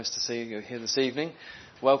Nice to see you here this evening.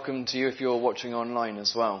 Welcome to you if you're watching online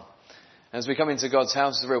as well. As we come into God's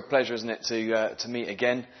house, it's a real pleasure, isn't it, to meet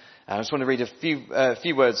again. I just want to read a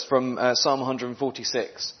few words from Psalm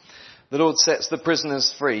 146. The Lord sets the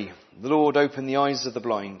prisoners free. The Lord opened the eyes of the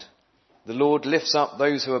blind. The Lord lifts up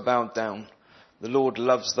those who are bowed down. The Lord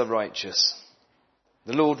loves the righteous.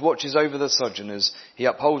 The Lord watches over the sojourners. He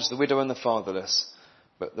upholds the widow and the fatherless.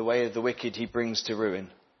 But the way of the wicked he brings to ruin.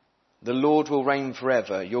 The Lord will reign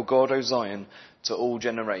forever, your God, O Zion, to all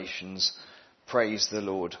generations. Praise the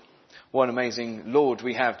Lord. What an amazing Lord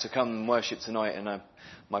we have to come and worship tonight. And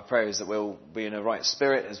my prayer is that we'll be in a right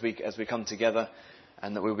spirit as we come together,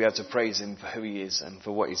 and that we'll be able to praise him for who he is and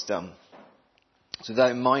for what he's done. So with that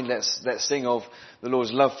in mind, let's sing of the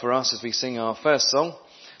Lord's love for us as we sing our first song,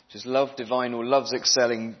 which is Love Divine, or Love's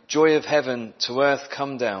Excelling. Joy of heaven to earth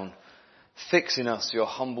come down. Fix in us your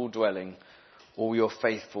humble dwelling. All your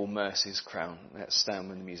faithful mercies crown. Let's stand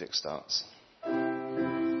when the music starts. Your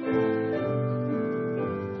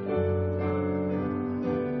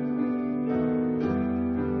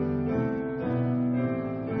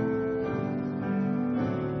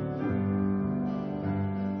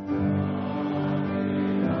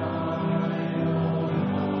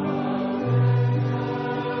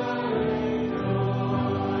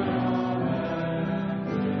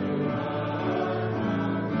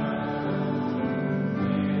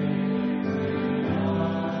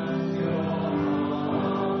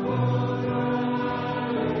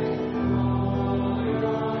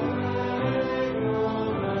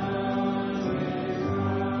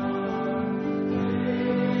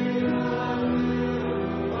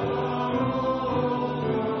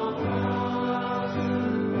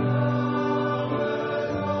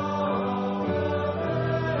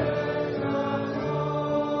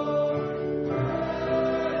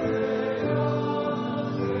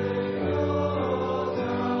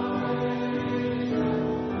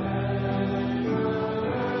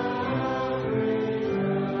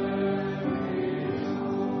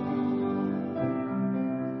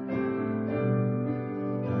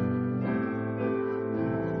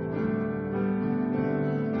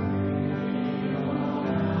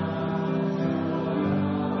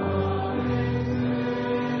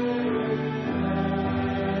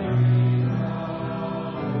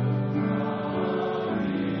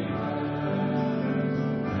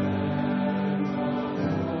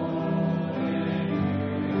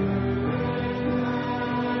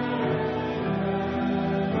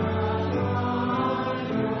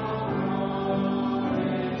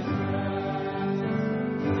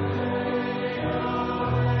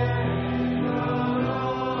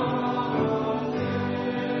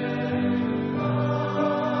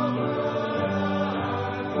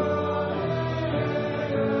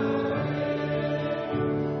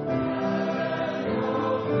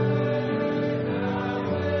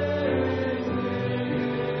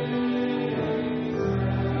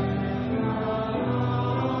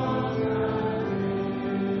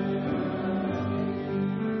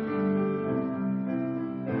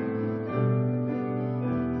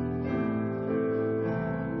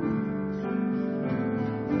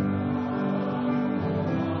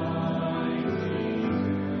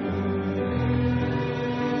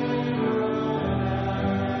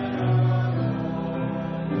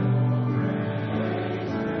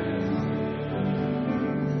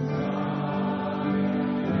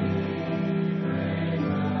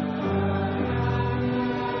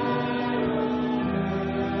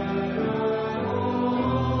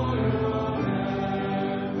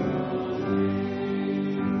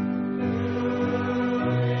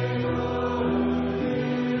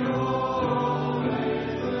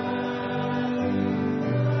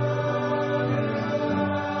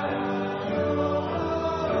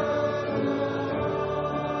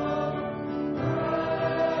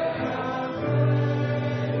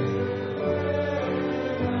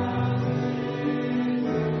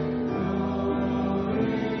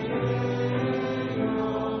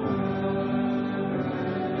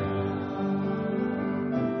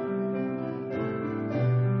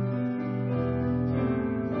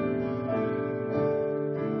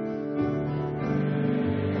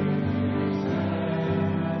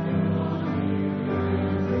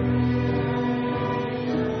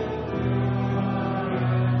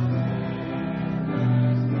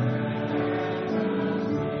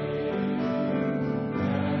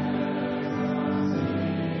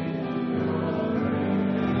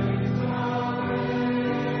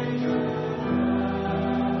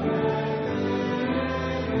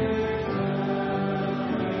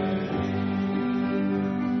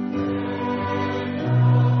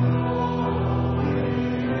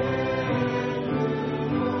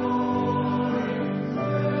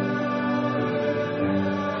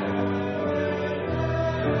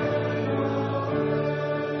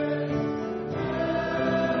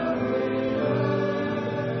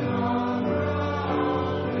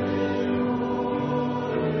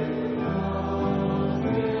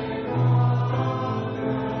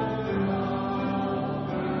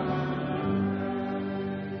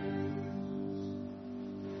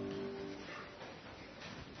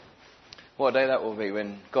what a day that will be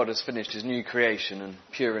when God has finished his new creation and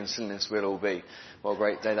pure and sinless we'll all be. What a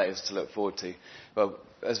great day that is to look forward to. Well,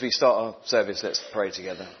 as we start our service, let's pray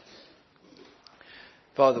together.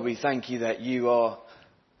 Father, we thank you that you are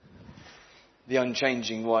the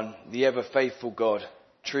unchanging one, the ever faithful God,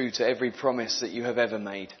 true to every promise that you have ever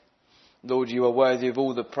made. Lord, you are worthy of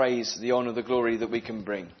all the praise, the honour, the glory that we can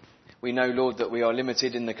bring. We know, Lord, that we are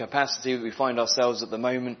limited in the capacity that we find ourselves at the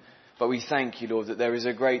moment, but we thank you, Lord, that there is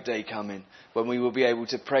a great day coming when we will be able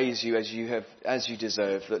to praise you as you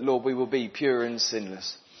deserve. That, Lord, we will be pure and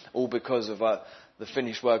sinless, all because of the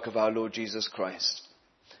finished work of our Lord Jesus Christ.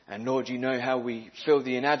 And Lord, you know how we feel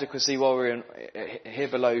the inadequacy while we're here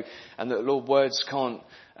below, and that, Lord, words can't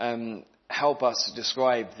help us to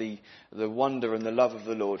describe the wonder and the love of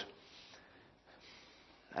the Lord.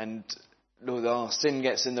 And Lord, our sin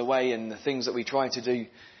gets in the way, and the things that we try to do,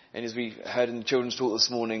 and as we heard in the children's talk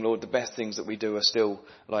this morning, Lord, the best things that we do are still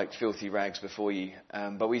like filthy rags before you.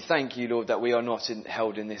 But we thank you, Lord, that we are not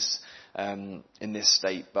held in this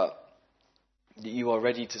state, but that you are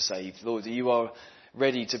ready to save. Lord, that you are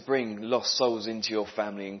ready to bring lost souls into your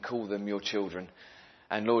family and call them your children.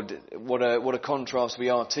 And Lord, what a contrast we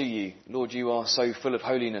are to you. Lord, you are so full of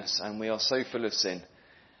holiness and we are so full of sin.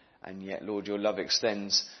 And yet, Lord, your love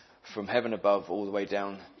extends from heaven above all the way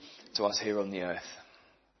down to us here on the earth.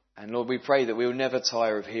 And Lord, we pray that we will never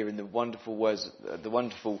tire of hearing the wonderful words, the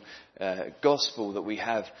wonderful gospel that we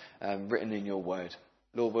have written in your word.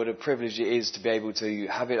 Lord, what a privilege it is to be able to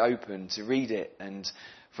have it open, to read it, and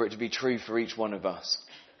for it to be true for each one of us.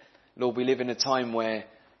 Lord, we live in a time where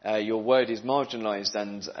your word is marginalised,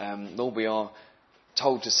 and Lord, we are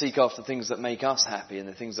told to seek after things that make us happy and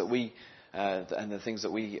the things that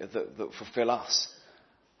fulfil us.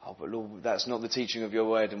 Oh, but Lord, that's not the teaching of your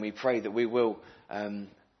word, and we pray that we will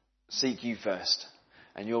seek you first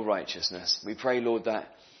and your righteousness. We pray, Lord, that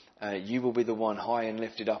you will be the one high and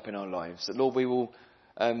lifted up in our lives. That, Lord, we will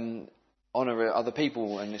honour other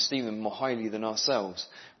people and esteem them more highly than ourselves.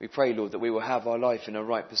 We pray, Lord, that we will have our life in a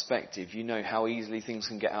right perspective. You know how easily things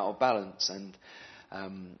can get out of balance,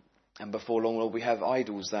 and before long, Lord, we have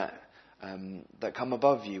idols that come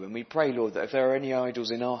above you. And we pray, Lord, that if there are any idols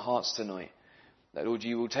in our hearts tonight, that, Lord,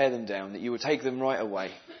 you will tear them down, that you will take them right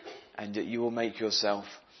away, and that you will make yourself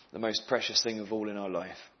the most precious thing of all in our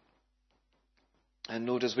life. And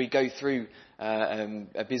Lord, as we go through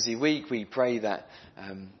a busy week, we pray that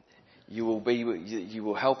you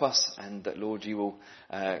will help us, and that, Lord, you will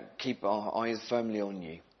keep our eyes firmly on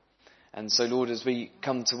you. And so, Lord, as we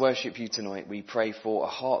come to worship you tonight, we pray for a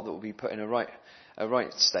heart that will be put in a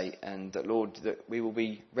right state, and that, Lord, that we will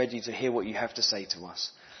be ready to hear what you have to say to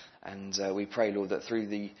us. And we pray, Lord, that through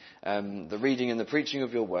the reading and the preaching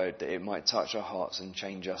of your word, that it might touch our hearts and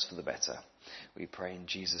change us for the better. We pray in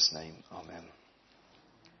Jesus' name. Amen.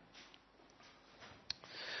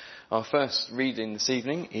 Our first reading this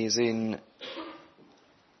evening is in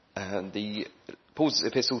Paul's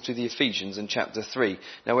epistle to the Ephesians in chapter 3.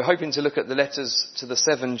 Now, we're hoping to look at the letters to the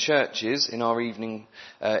 7 churches in our evening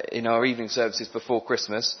services before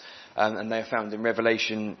Christmas, and they are found in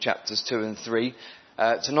Revelation chapters 2 and 3.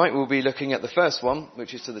 Tonight we'll be looking at the first one,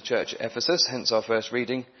 which is to the church at Ephesus, hence our first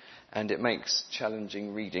reading, and it makes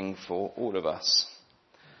challenging reading for all of us.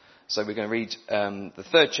 So we're going to read the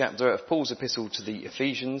 3rd chapter of Paul's epistle to the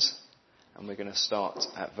Ephesians, and we're going to start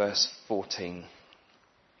at verse 14.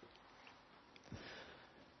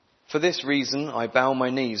 For this reason I bow my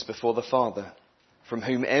knees before the Father, from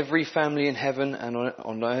whom every family in heaven and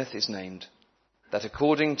on earth is named, that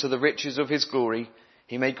according to the riches of his glory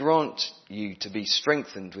he may grant you to be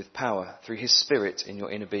strengthened with power through his Spirit in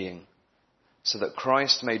your inner being, so that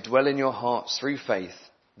Christ may dwell in your hearts through faith,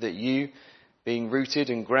 that you, being rooted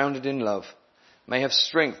and grounded in love, may have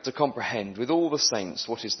strength to comprehend with all the saints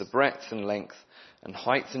what is the breadth and length and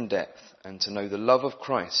height and depth, and to know the love of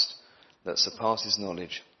Christ that surpasses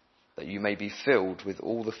knowledge, that you may be filled with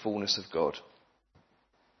all the fullness of God.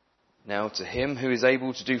 Now to him who is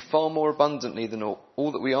able to do far more abundantly than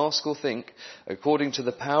all that we ask or think, according to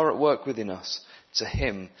the power at work within us, to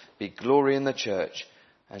him be glory in the church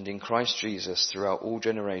and in Christ Jesus throughout all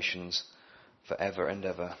generations, forever and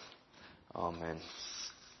ever. Amen.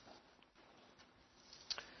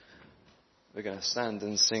 We're going to stand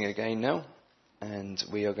and sing again now, and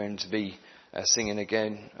we are going to be singing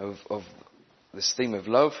again of this theme of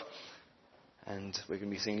love, and we're going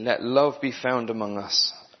to be singing, Let Love Be Found Among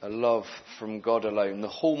Us. A love from God alone, the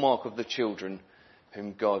hallmark of the children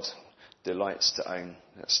whom God delights to own.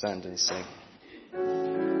 Let's stand and sing.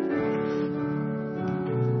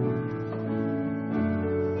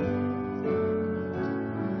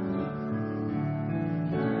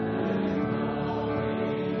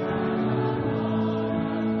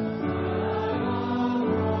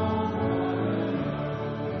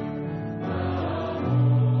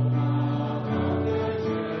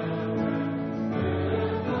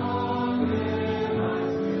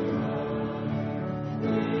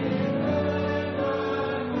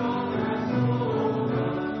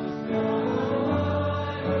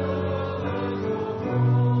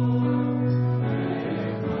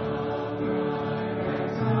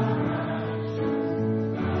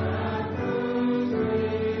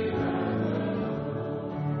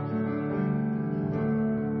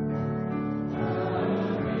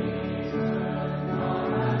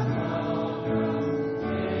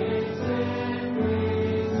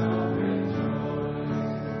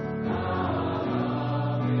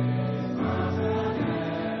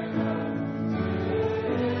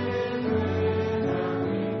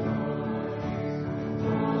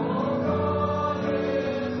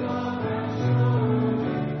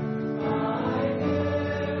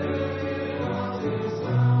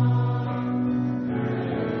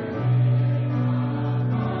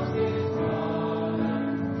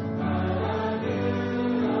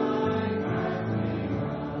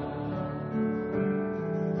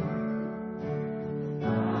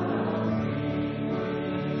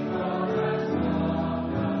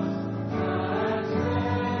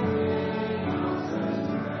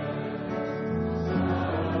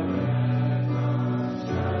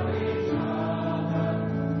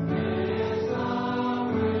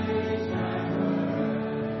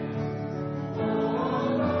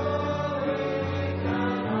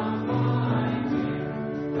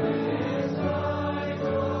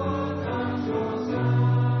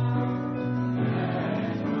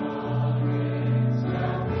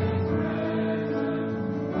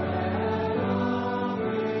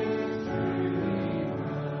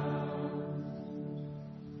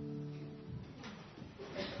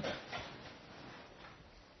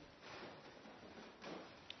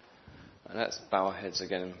 And let's bow our heads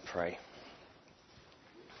again and pray.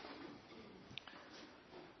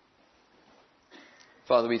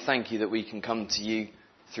 Father, we thank you that we can come to you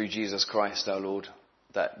through Jesus Christ our Lord.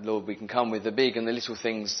 That, Lord, we can come with the big and the little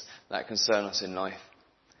things that concern us in life.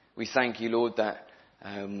 We thank you, Lord, that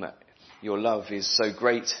your love is so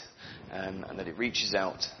great and that it reaches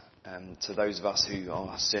out to those of us who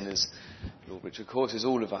are sinners, Lord, which of course is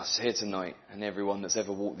all of us here tonight and everyone that's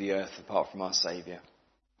ever walked the earth apart from our Saviour.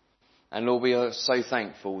 And Lord, we are so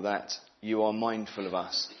thankful that you are mindful of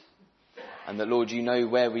us. And that, Lord, you know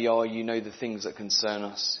where we are, you know the things that concern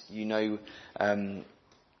us, you know the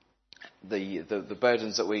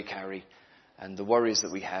burdens that we carry and the worries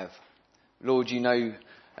that we have. Lord, you know,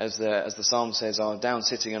 as the psalm says, our down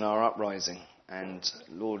sitting and our uprising. And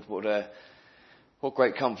Lord, what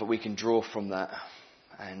great comfort we can draw from that.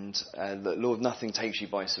 And that, Lord, nothing takes you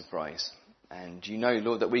by surprise. And you know,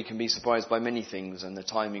 Lord, that we can be surprised by many things, and the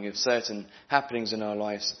timing of certain happenings in our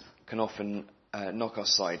lives can often knock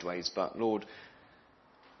us sideways. But Lord,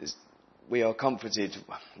 we are comforted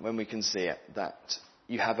when we can see it, that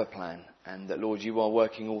you have a plan, and that, Lord, you are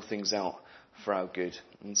working all things out for our good.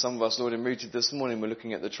 And some of us, Lord, in Rooted this morning, we're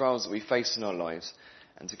looking at the trials that we face in our lives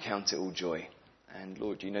and to count it all joy. And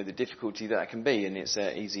Lord, you know the difficulty that can be, and it's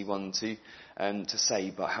an easy one to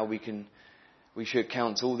say, but how we should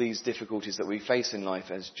count all these difficulties that we face in life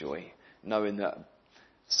as joy, knowing that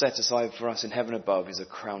set aside for us in heaven above is a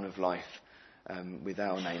crown of life with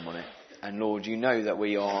our name on it. And Lord, you know that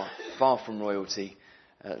we are far from royalty.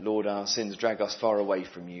 Lord, our sins drag us far away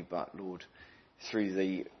from you, but Lord, through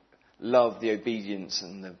the love, the obedience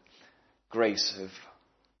and the grace of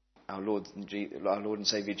our Lord and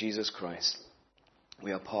Saviour Jesus Christ,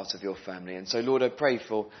 we are part of your family. And so, Lord, I pray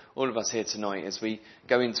for all of us here tonight as we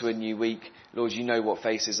go into a new week. Lord, you know what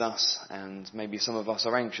faces us, and maybe some of us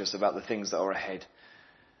are anxious about the things that are ahead.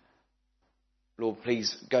 Lord,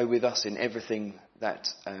 please go with us in everything that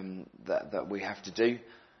we have to do.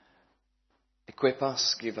 Equip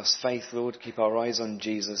us, give us faith, Lord, keep our eyes on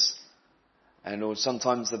Jesus. And Lord,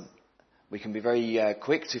 sometimes we can be very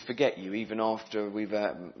quick to forget you, even after we've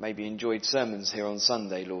maybe enjoyed sermons here on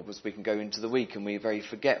Sunday, Lord, as we can go into the week and we're very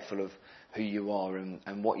forgetful of who you are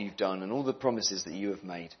and what you've done and all the promises that you have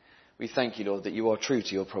made. We thank you, Lord, that you are true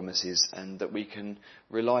to your promises and that we can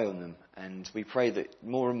rely on them. And we pray that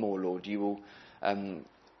more and more, Lord, you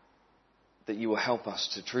will help us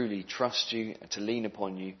to truly trust you, to lean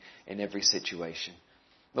upon you in every situation.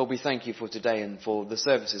 Lord, we thank you for today and for the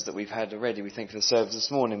services that we've had already. We thank you for the service this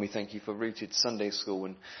morning. We thank you for Rooted Sunday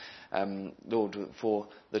School and, Lord, for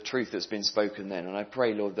the truth that's been spoken then. And I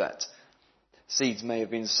pray, Lord, that seeds may have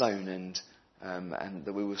been sown and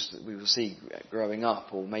that we will see growing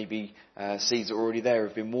up, or maybe seeds that are already there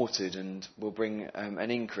have been watered and will bring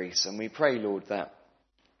an increase. And we pray, Lord, that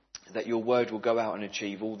your word will go out and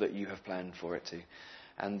achieve all that you have planned for it to.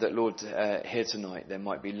 And that, Lord, here tonight there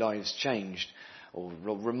might be lives changed or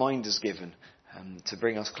reminders given to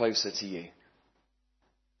bring us closer to you.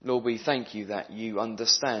 Lord, we thank you that you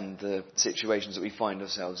understand the situations that we find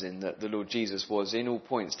ourselves in, that the Lord Jesus was in all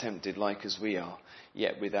points tempted like as we are,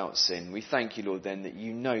 yet without sin. We thank you, Lord, then that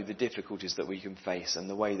you know the difficulties that we can face and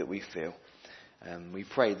the way that we feel. We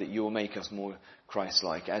pray that you will make us more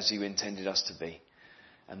Christ-like as you intended us to be.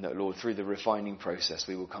 And that, Lord, through the refining process,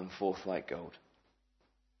 we will come forth like gold.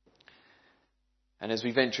 And as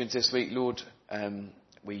we venture into this week, Lord,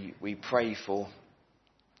 we pray for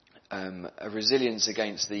a resilience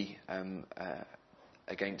against the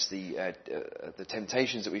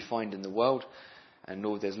temptations that we find in the world. And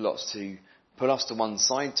Lord, there's lots to put us to one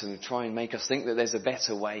side to try and make us think that there's a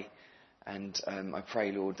better way. And I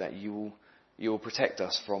pray, Lord, that you will protect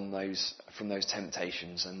us from those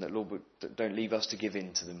temptations, and that, Lord, don't leave us to give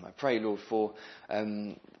in to them. I pray, Lord, for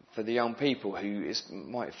the young people who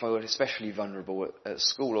might feel especially vulnerable at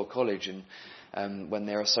school or college, and when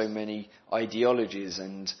there are so many ideologies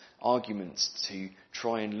and arguments to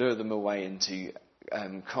try and lure them away and to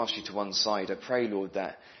cast you to one side. I pray, Lord,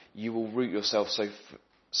 that you will root yourself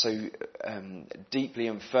so deeply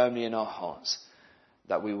and firmly in our hearts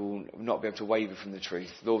that we will not be able to waver from the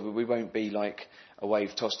truth. Lord, we won't be like a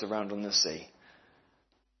wave tossed around on the sea.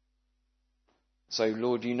 So,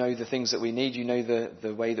 Lord, you know the things that we need. You know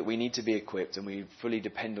the way that we need to be equipped, and we fully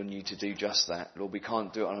depend on you to do just that. Lord, we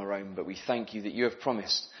can't do it on our own, but we thank you that you have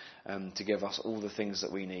promised to give us all the things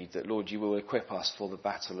that we need, that, Lord, you will equip us for the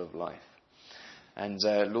battle of life. And,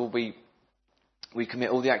 Lord, we commit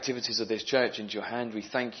all the activities of this church into your hand. We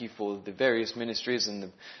thank you for the various ministries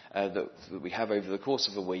and that we have over the course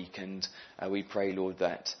of a week. And we pray, Lord,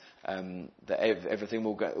 that that everything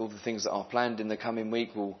will go, all the things that are planned in the coming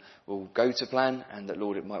week will go to plan, and that,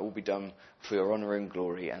 Lord, it might all be done for your honour and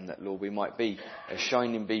glory, and that, Lord, we might be a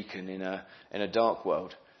shining beacon in a dark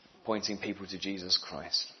world, pointing people to Jesus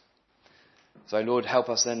Christ. So, Lord, help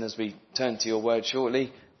us then as we turn to your word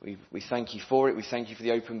shortly. We thank you for it. We thank you for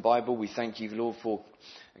the open Bible. We thank you, Lord, for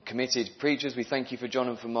committed preachers. We thank you for John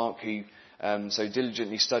and for Mark, who so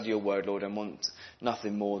diligently study your word, Lord, and want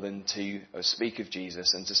nothing more than to speak of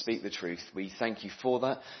Jesus and to speak the truth. We thank you for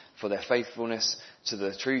that, for their faithfulness to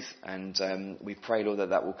the truth, and we pray, Lord,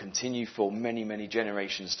 that will continue for many, many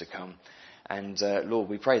generations to come. And Lord,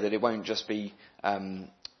 we pray that it won't just be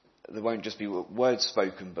there won't just be words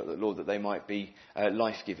spoken, but that, Lord, that they might be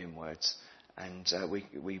life-giving words. And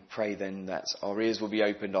we pray then that our ears will be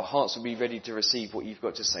opened, our hearts will be ready to receive what you've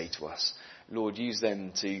got to say to us. Lord, use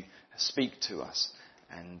them to speak to us.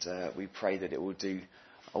 And we pray that it will do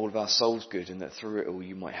all of our souls good, and that through it all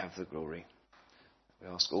you might have the glory. We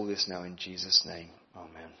ask all this now in Jesus' name.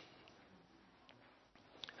 Amen.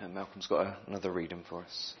 And Malcolm's got another reading for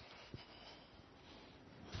us.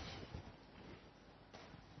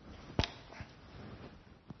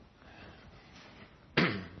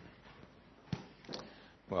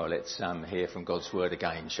 Well, let's hear from God's word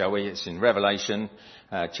again, shall we? It's in Revelation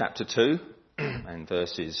chapter 2 and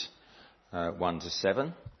verses 1 to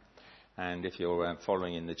 7. And if you're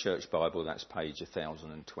following in the Church Bible, that's page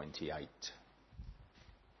 1028.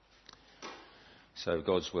 So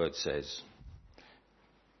God's word says,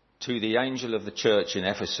 "To the angel of the church in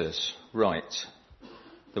Ephesus write,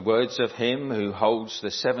 the words of him who holds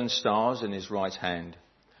the 7 stars in his right hand,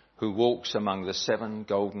 who walks among the 7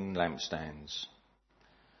 golden lampstands.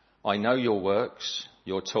 I know your works,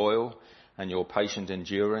 your toil, and your patient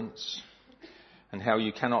endurance, and how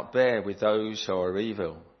you cannot bear with those who are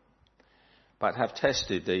evil, but have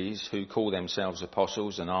tested these who call themselves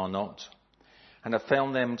apostles and are not, and have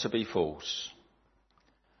found them to be false.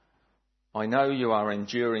 I know you are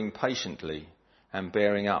enduring patiently and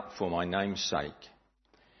bearing up for my name's sake,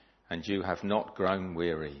 and you have not grown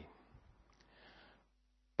weary.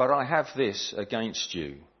 But I have this against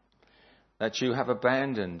you, that you have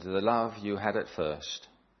abandoned the love you had at first.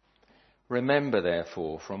 Remember,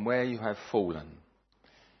 therefore, from where you have fallen.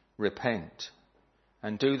 Repent,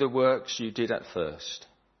 and do the works you did at first.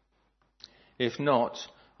 If not,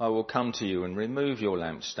 I will come to you and remove your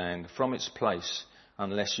lampstand from its place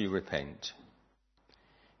unless you repent.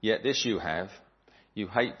 Yet this you have, you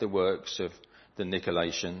hate the works of the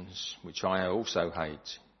Nicolaitans, which I also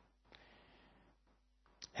hate.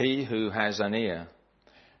 He who has an ear,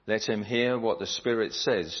 let him hear what the Spirit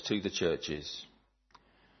says to the churches.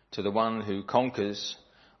 To the one who conquers,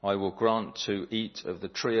 I will grant to eat of the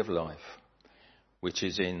tree of life, which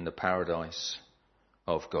is in the paradise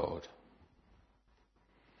of God."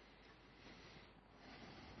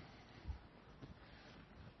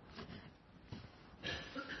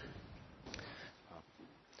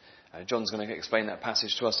 John's going to explain that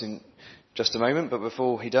passage to us in just a moment, but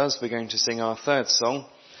before he does, we're going to sing our third song.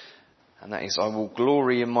 And that is, "I will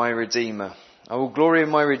glory in my Redeemer. I will glory in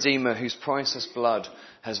my Redeemer, whose priceless blood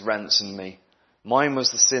has ransomed me. Mine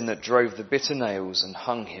was the sin that drove the bitter nails and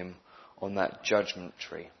hung him on that judgment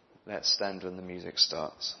tree." Let's stand when the music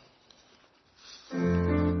starts.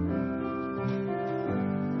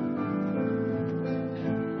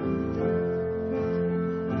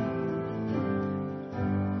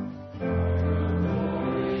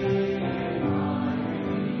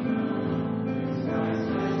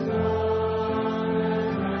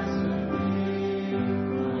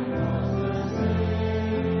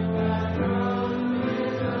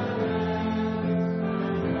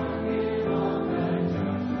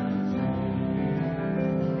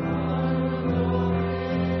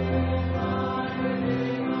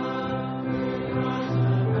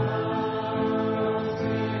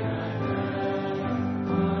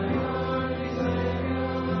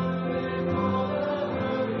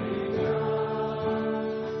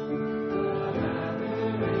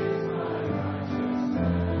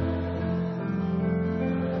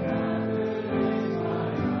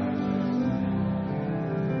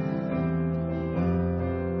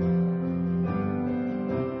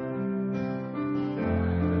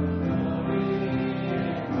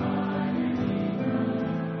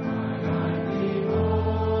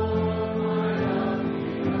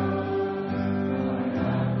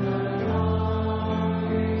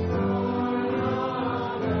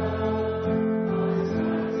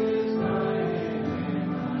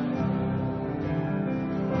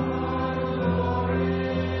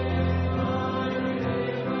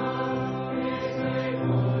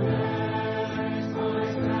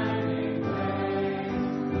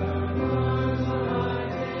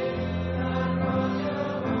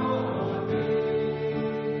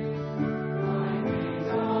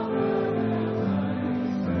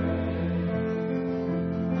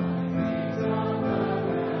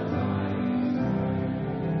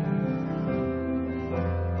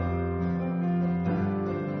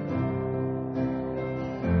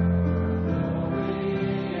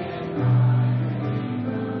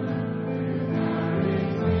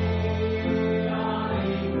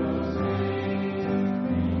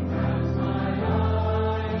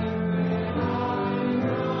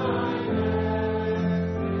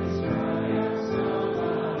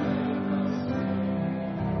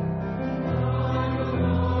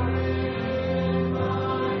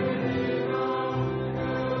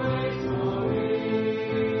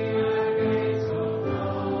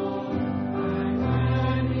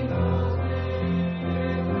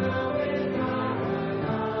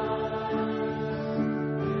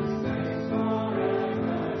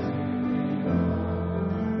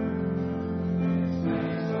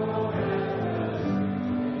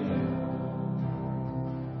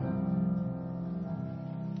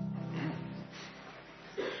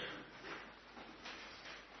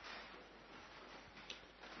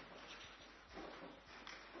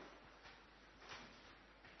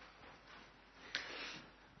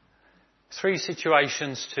 Three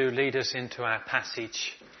situations to lead us into our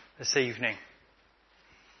passage this evening.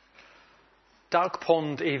 Duck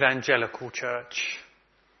Pond Evangelical Church.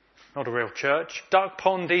 Not a real church. Duck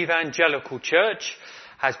Pond Evangelical Church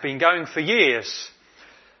has been going for years.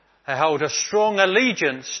 They hold a strong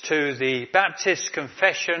allegiance to the Baptist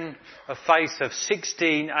Confession of Faith of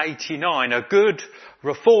 1689, a good,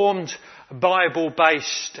 reformed,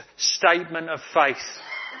 Bible-based statement of faith.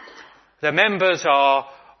 Their members are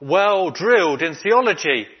well drilled in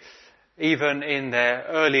theology, even in their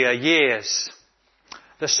earlier years.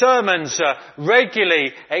 The sermons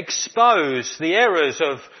regularly expose the errors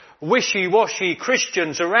of wishy-washy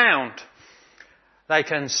Christians around. They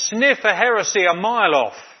can sniff a heresy a mile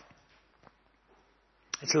off.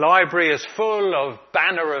 Its library is full of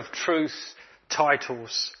Banner of Truth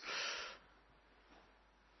titles.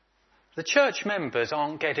 The church members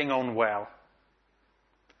aren't getting on well.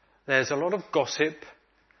 There's a lot of gossip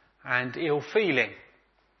and ill feeling.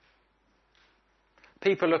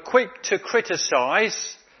 People are quick to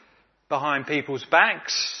criticise behind people's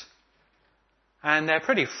backs, and they're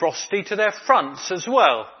pretty frosty to their fronts as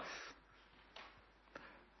well.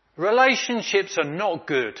 Relationships are not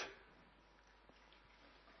good.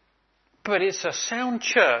 But it's a sound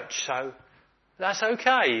church, so that's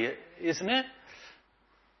okay, isn't it?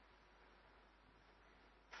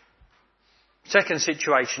 Second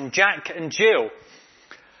situation, Jack and Jill.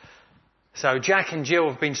 So Jack and Jill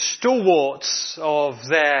have been stalwarts of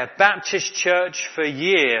their Baptist church for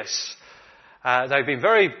years. They've been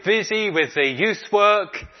very busy with the youth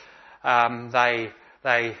work.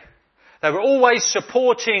 They were always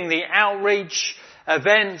supporting the outreach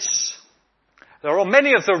events. They're on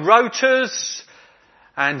many of the rotas,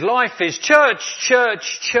 and life is church,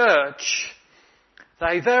 church, church.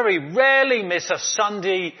 They very rarely miss a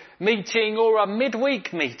Sunday meeting or a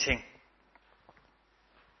midweek meeting.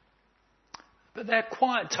 But their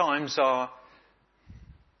quiet times are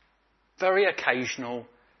very occasional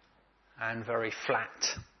and very flat.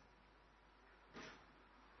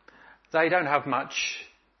 They don't have much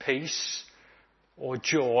peace or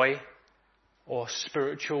joy or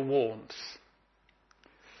spiritual warmth.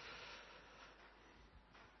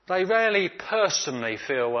 They rarely personally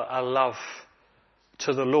feel a love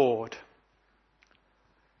to the Lord.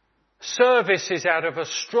 Service is out of a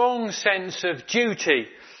strong sense of duty.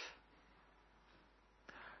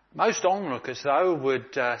 Most onlookers, though,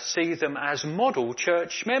 would see them as model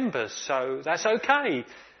church members, so that's okay,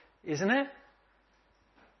 isn't it?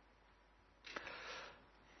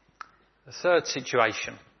 The third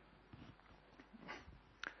situation.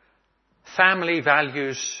 Family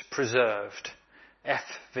values preserved.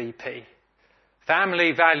 FVP.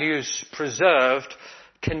 Family values preserved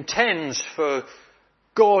contends for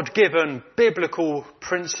God-given biblical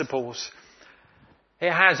principles.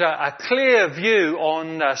 It has a clear view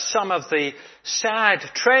on some of the sad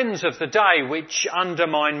trends of the day which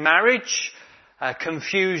undermine marriage,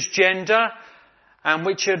 confuse gender, and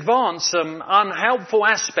which advance some unhelpful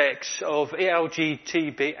aspects of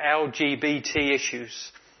LGBT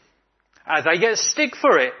issues. They get stick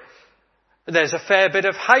for it. There's a fair bit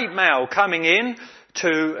of hate mail coming in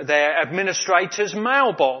to their administrator's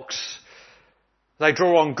mailbox. They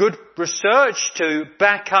draw on good research to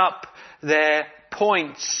back up their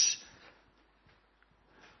points.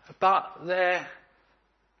 But their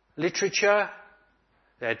literature,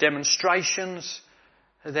 their demonstrations,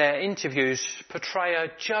 their interviews portray a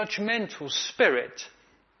judgmental spirit.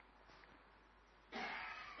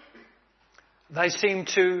 They seem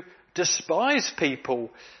to despise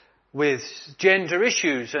people with gender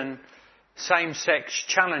issues and same-sex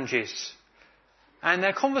challenges. And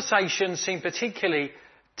their conversations seem particularly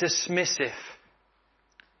dismissive.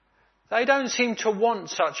 They don't seem to want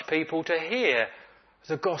such people to hear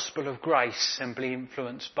the gospel of grace and be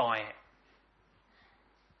influenced by it.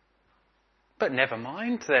 But never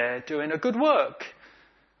mind, they're doing a good work,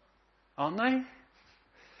 aren't they?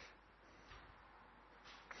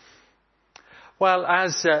 Well,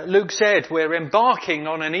 as Luke said, we're embarking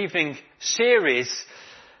on an evening series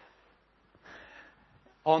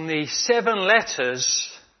on the 7 letters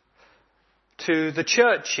to the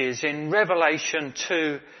churches in Revelation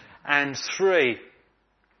 2 and 3.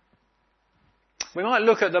 We might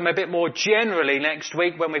look at them a bit more generally next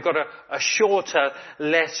week when we've got a shorter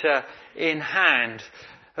letter in hand.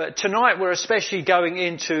 Tonight we're especially going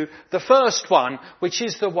into the first one, which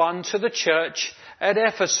is the one to the church at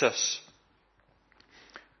Ephesus.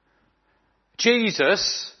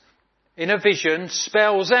 Jesus, in a vision,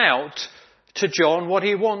 spells out to John what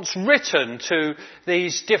he wants written to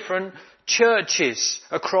these different churches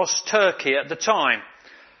across Turkey at the time.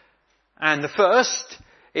 And the first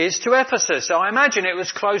is to Ephesus. So I imagine it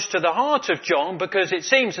was close to the heart of John because it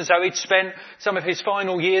seems as though he'd spent some of his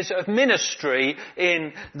final years of ministry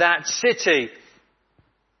in that city.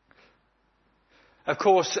 Of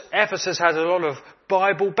course, Ephesus has a lot of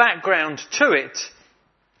Bible background to it.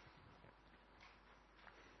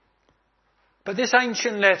 But this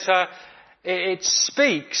ancient letter, it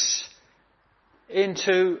speaks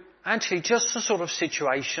into actually just the sort of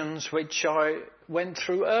situations which I went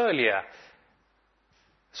through earlier.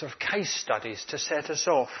 Sort of case studies to set us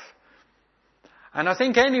off. And I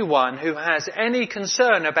think anyone who has any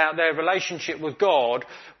concern about their relationship with God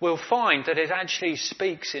will find that it actually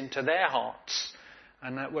speaks into their hearts.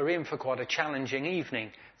 And that we're in for quite a challenging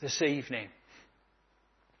evening this evening.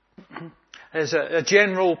 There's a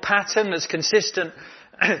general pattern that's consistent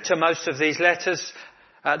to most of these letters.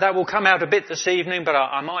 That will come out a bit this evening, but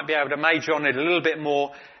I might be able to major on it a little bit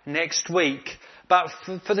more next week. But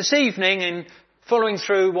for this evening, in following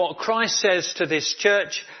through what Christ says to this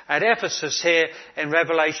church at Ephesus here in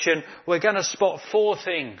Revelation, we're going to spot 4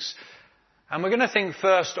 things. And we're going to think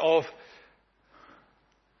first of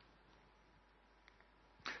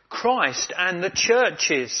Christ and the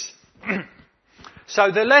churches.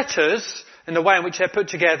 So the letters, in the way in which they're put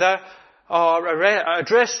together, are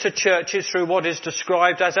addressed to churches through what is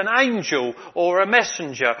described as an angel or a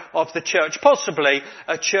messenger of the church, possibly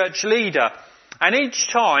a church leader. And each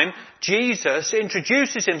time Jesus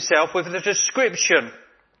introduces himself with a description.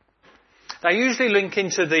 They usually link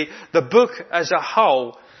into the book as a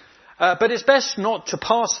whole. But it's best not to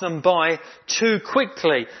pass them by too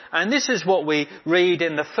quickly. And this is what we read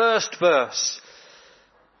in the first verse.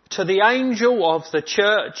 To the angel of the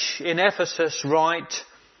church in Ephesus write,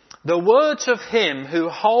 the words of him who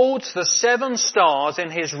holds the 7 stars in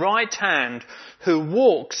his right hand, who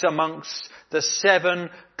walks amongst the 7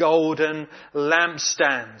 golden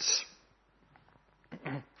lampstands.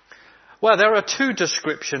 Well, there are 2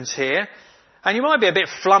 descriptions here, and you might be a bit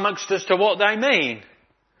flummoxed as to what they mean.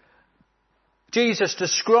 Jesus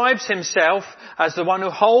describes himself as the one who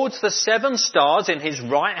holds the 7 stars in his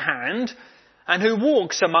right hand and who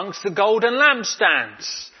walks amongst the golden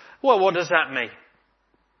lampstands. Well, what does that mean?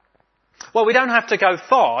 Well, we don't have to go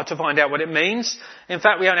far to find out what it means. In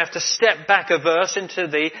fact, we only have to step back a verse into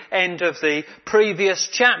the end of the previous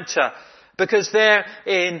chapter. Because there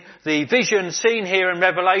in the vision seen here in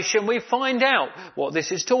Revelation, we find out what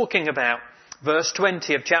this is talking about. Verse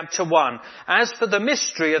 20 of chapter 1. As for the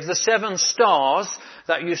mystery of the 7 stars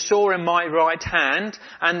that you saw in my right hand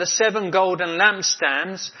and the 7 golden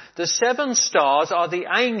lampstands, the 7 stars are the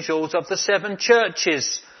angels of the 7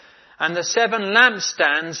 churches. And the 7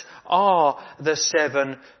 lampstands are the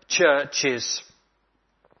 7 churches.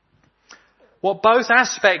 What both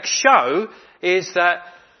aspects show is that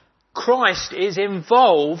Christ is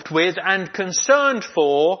involved with and concerned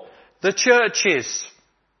for the churches.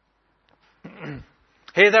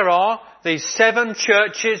 Here there are these 7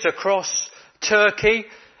 churches across Turkey,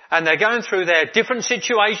 and they're going through their different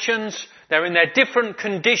situations, they're in their different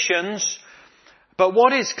conditions, but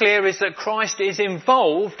what is clear is that Christ is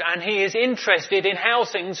involved and he is interested in how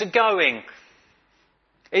things are going.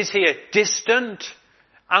 Is he a distant,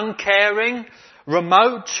 uncaring,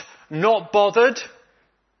 remote, not bothered?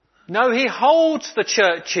 No, he holds the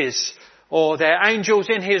churches or their angels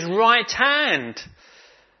in his right hand.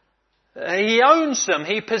 He owns them.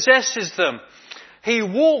 He possesses them. He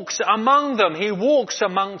walks among them. He walks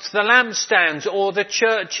amongst the lampstands or the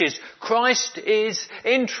churches. Christ is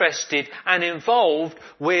interested and involved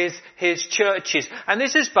with his churches. And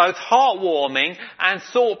this is both heartwarming and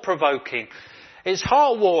thought-provoking. It's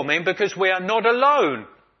heartwarming because we are not alone.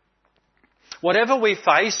 Whatever we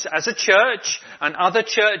face as a church, and other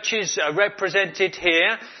churches are represented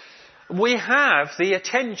here, we have the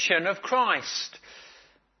attention of Christ.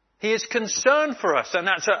 He is concerned for us, and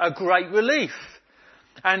that's a great relief.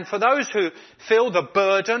 And for those who feel the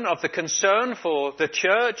burden of the concern for the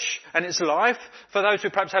church and its life, for those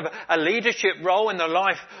who perhaps have a leadership role in the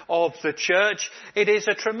life of the church, it is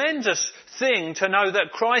a tremendous thing to know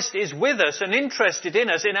that Christ is with us and interested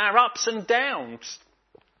in us in our ups and downs.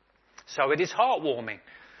 So it is heartwarming.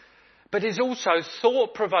 But it's also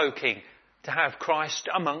thought-provoking to have Christ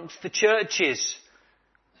amongst the churches.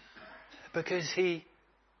 Because he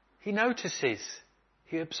notices,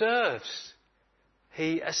 he observes,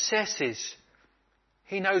 he assesses.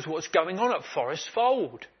 He knows what's going on at Forest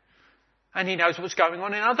Fold. And he knows what's going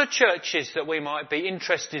on in other churches that we might be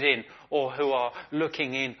interested in or who are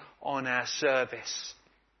looking in on our service.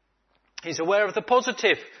 He's aware of the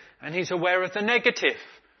positive and he's aware of the negative.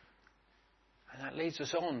 And that leads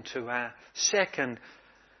us on to our second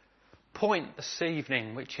point this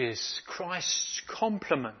evening, which is Christ's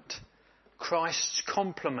complement. Christ's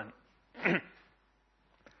complement.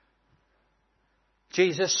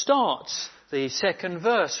 Jesus starts the second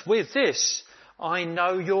verse with this: I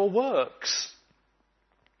know your works.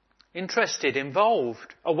 Interested,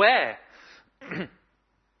 involved, aware.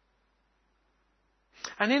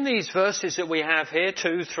 And in these verses that we have here,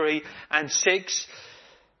 2, 3 and 6,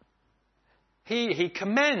 he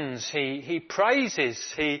commends, he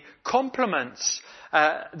praises, he compliments.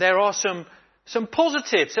 There are some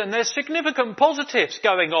positives, and there's significant positives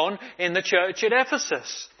going on in the church at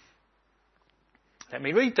Ephesus. Let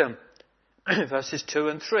me read them. Verses 2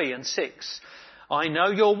 and 3 and 6. I know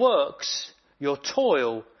your works, your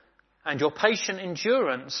toil, and your patient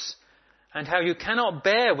endurance, and how you cannot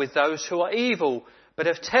bear with those who are evil, but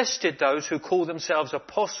have tested those who call themselves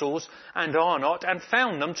apostles and are not, and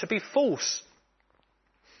found them to be false.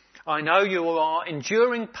 I know you are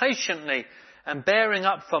enduring patiently and bearing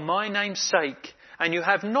up for my name's sake, and you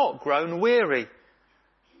have not grown weary.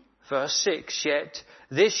 Verse 6, yet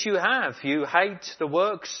this you have, you hate the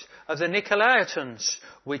works of the Nicolaitans,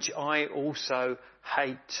 which I also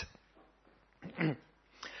hate.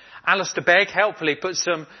 Alistair Begg helpfully puts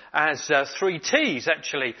them as 3 T's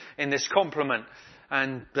actually in this compliment,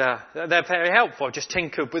 and they're very helpful. I just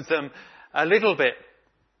tinkered with them a little bit.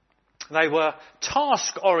 They were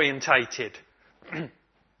task orientated.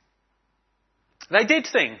 They did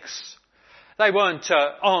things. They weren't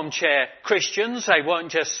armchair Christians. They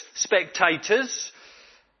weren't just spectators.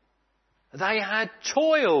 They had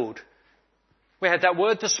toiled. We had that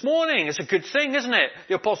word this morning. It's a good thing, isn't it?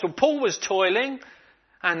 The Apostle Paul was toiling,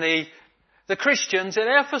 and the Christians at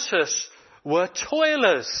Ephesus were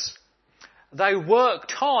toilers. They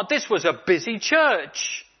worked hard. This was a busy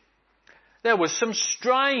church. There was some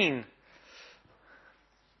strain.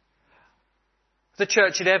 The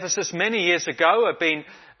church at Ephesus many years ago had been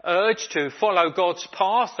urged to follow God's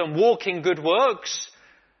path and walk in good works,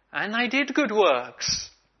 and they did good works.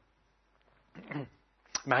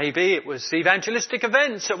 Maybe it was evangelistic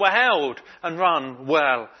events that were held and run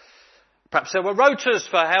well. Perhaps there were rotas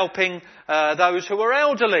for helping those who were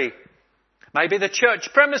elderly. Maybe the church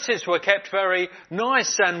premises were kept very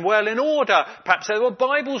nice and well in order. Perhaps there were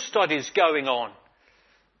Bible studies going on.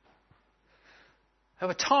 They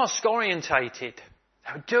were task orientated.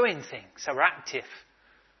 They were doing things. They were active.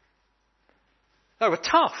 They were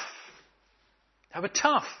tough. They were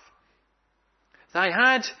tough. They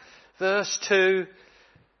had, verse 2,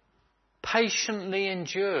 patiently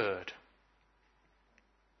endured.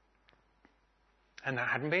 And that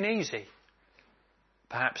hadn't been easy.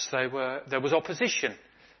 Perhaps there was opposition.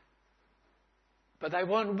 But they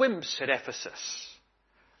weren't wimps at Ephesus.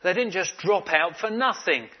 They didn't just drop out for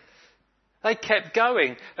nothing. They kept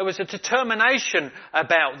going. There was a determination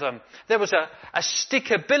about them. There was a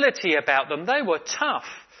stickability about them. They were tough.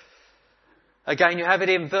 Again, you have it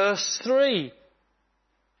in verse 3.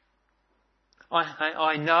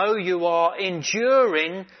 I know you are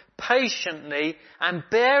enduring patiently and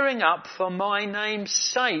bearing up for my name's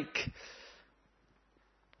sake.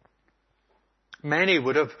 Many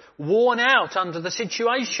would have worn out under the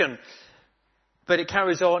situation. But it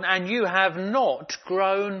carries on, and you have not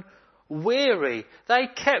grown weary. They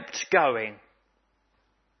kept going.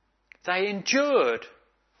 They endured.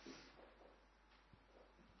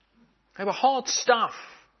 They were hard stuff.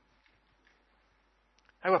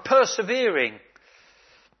 They were persevering.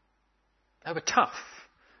 They were tough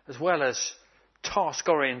as well as task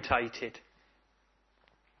orientated.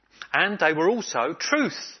 And they were also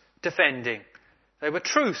truth defending. They were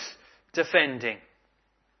truth defending.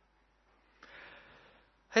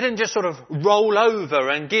 They didn't just sort of roll over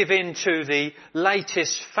and give in to the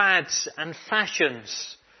latest fads and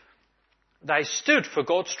fashions. They stood for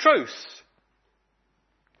God's truth.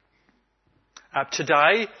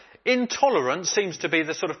 Today, intolerance seems to be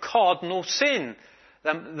the sort of cardinal sin,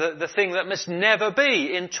 the thing that must never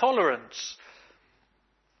be, intolerance.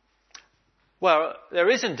 Well, there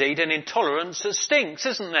is indeed an intolerance that stinks,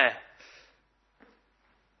 isn't there?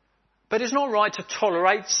 But it's not right to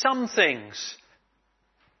tolerate some things.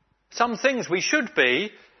 Some things we should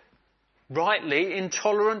be rightly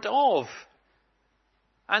intolerant of.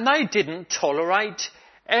 And they didn't tolerate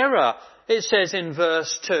error. It says in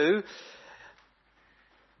verse 2,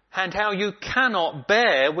 and how you cannot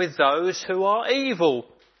bear with those who are evil,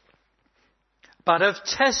 but have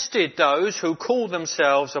tested those who call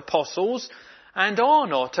themselves apostles and are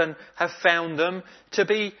not, and have found them to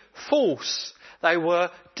be false. They were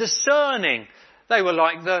discerning. They were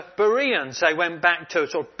like the Bereans. They went back to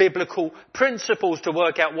sort of biblical principles to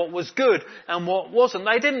work out what was good and what wasn't.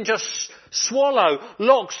 They didn't just swallow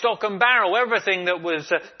lock, stock and barrel everything that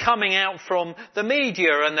was coming out from the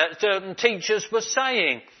media and that certain teachers were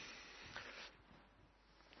saying.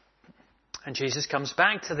 And Jesus comes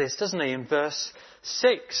back to this, doesn't he, in verse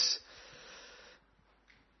 6.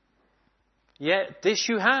 Yet this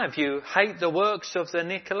you have, you hate the works of the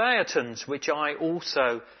Nicolaitans, which I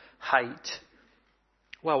also hate.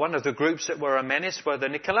 Well, one of the groups that were a menace were the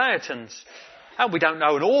Nicolaitans. And we don't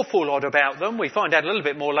know an awful lot about them. We find out a little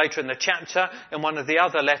bit more later in the chapter in one of the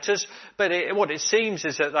other letters. But what it seems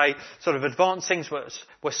is that they sort of advanced things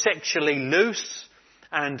were sexually loose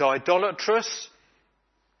and idolatrous.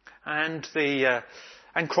 And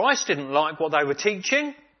Christ didn't like what they were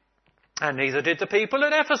teaching. And neither did the people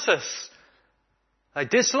at Ephesus. They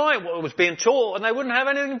disliked what was being taught and they wouldn't have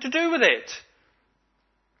anything to do with it.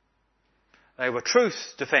 They were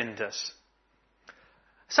truth defenders.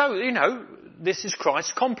 So, this is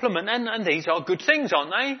Christ's compliment and these are good things,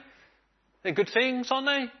 aren't they? They're good things, aren't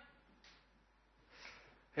they?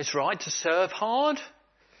 It's right to serve hard.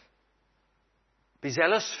 Be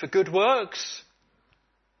zealous for good works.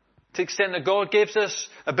 To the extent that God gives us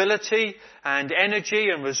ability and energy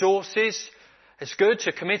and resources, it's good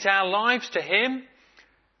to commit our lives to Him.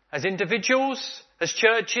 As individuals, as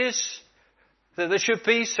churches, that there should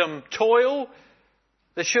be some toil.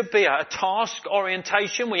 There should be a task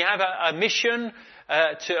orientation. We have a mission,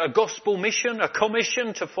 a gospel mission, a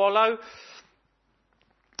commission to follow.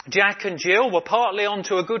 Jack and Jill were partly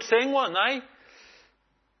onto a good thing, weren't they?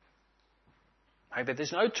 Maybe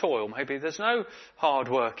there's no toil. Maybe there's no hard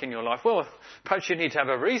work in your life. Well, perhaps you need to have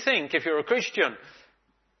a rethink if you're a Christian.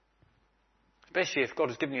 Especially if God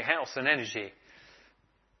has given you health and energy.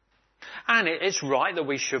 And it's right that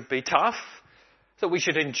we should be tough, that we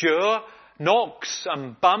should endure knocks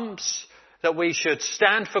and bumps, that we should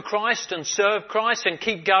stand for Christ and serve Christ and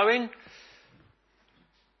keep going.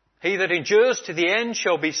 He that endures to the end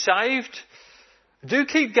shall be saved. Do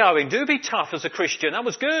keep going. Do be tough as a Christian. That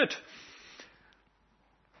was good.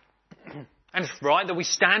 And it's right that we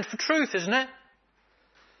stand for truth, isn't it?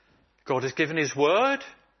 God has given His word.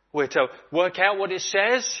 We're to work out what it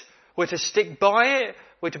says. We're to stick by it.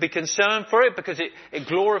 We're to be concerned for it because it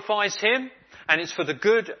glorifies Him and it's for the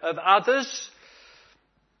good of others.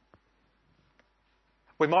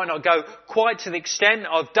 We might not go quite to the extent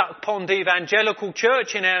of Duck Pond Evangelical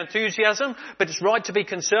Church in our enthusiasm, but it's right to be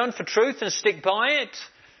concerned for truth and stick by it.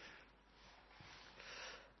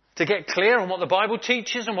 To get clear on what the Bible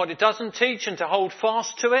teaches and what it doesn't teach and to hold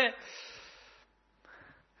fast to it.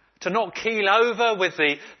 To not keel over with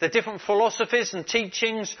the different philosophies and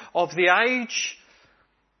teachings of the age.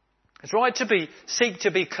 It's right to seek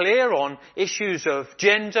to be clear on issues of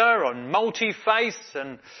gender, on multi-faith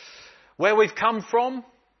and where we've come from.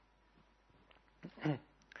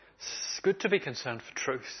 It's good to be concerned for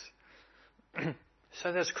truth.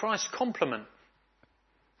 So there's Christ's compliment.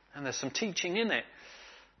 And there's some teaching in it.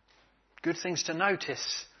 Good things to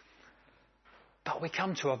notice. But we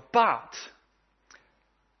come to a but.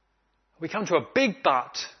 We come to a big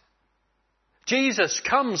but. Jesus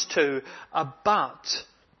comes to a but.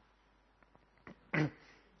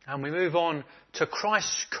 And we move on to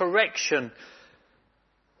Christ's correction.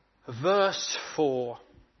 Verse 4.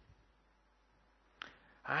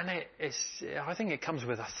 And I think it comes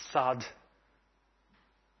with a thud.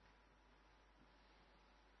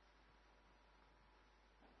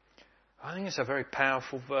 I think it's a very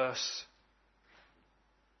powerful verse.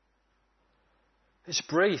 It's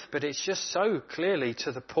brief, but it's just so clearly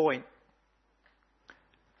to the point.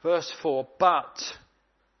 Verse 4, but,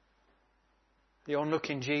 the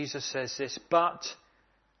onlooking Jesus says this, but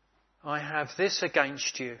I have this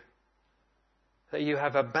against you, that you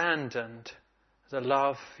have abandoned the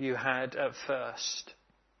love you had at first.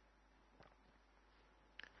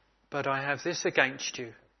 But I have this against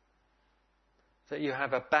you, that you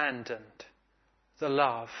have abandoned the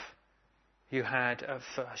love you had at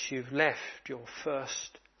first. You've left your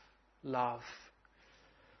first love.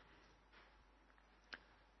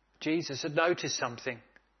 Jesus had noticed something.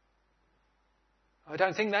 I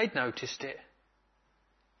don't think they'd noticed it.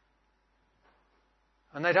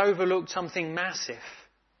 And they'd overlooked something massive.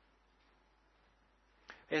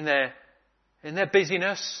 In their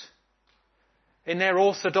busyness, in their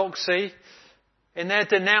orthodoxy, in their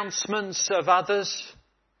denouncements of others,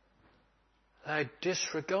 they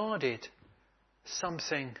disregarded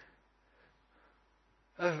something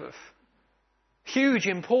of huge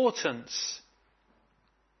importance.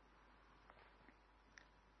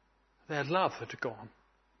 Their love had gone.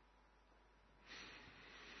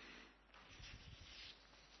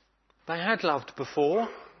 They had loved before,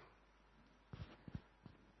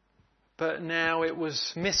 but now it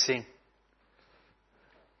was missing.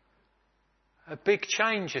 A big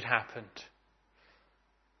change had happened. It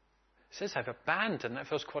says they've abandoned. That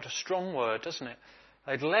feels quite a strong word, doesn't it?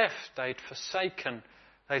 They'd left, they'd forsaken,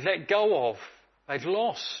 they'd let go of, they'd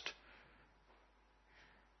lost.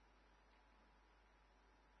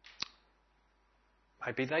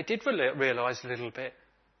 Maybe they did realise a little bit,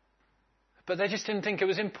 but they just didn't think it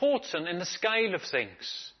was important in the scale of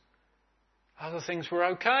things. Other things were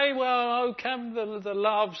okay, the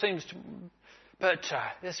love seems to... But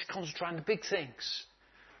let's concentrate on the big things.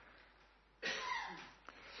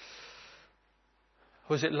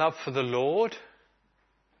 Was it love for the Lord?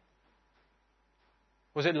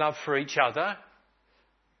 Was it love for each other?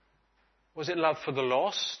 Was it love for the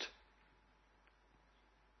lost?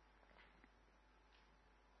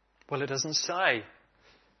 Well, it doesn't say.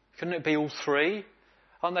 Couldn't it be all three?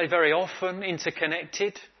 Aren't they very often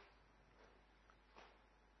interconnected?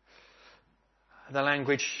 The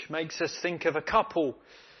language makes us think of a couple.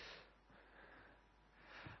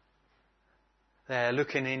 They're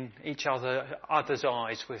looking in each other's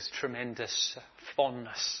eyes with tremendous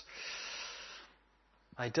fondness.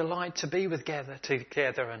 They delight to be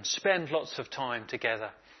together and spend lots of time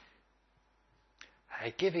together.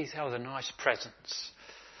 They give each other nice presents.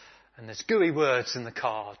 And there's gooey words in the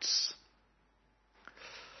cards.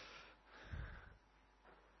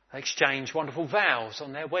 They exchange wonderful vows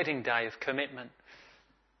on their wedding day of commitment.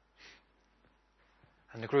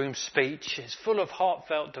 And the groom's speech is full of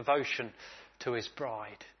heartfelt devotion to his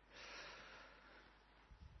bride.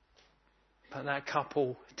 But that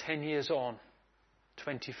couple, 10 years on,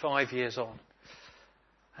 25 years on,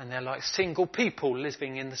 and they're like single people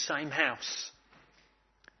living in the same house.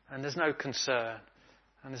 And there's no concern,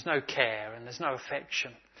 and there's no care, and there's no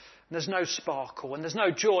affection, and there's no sparkle, and there's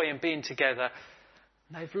no joy in being together.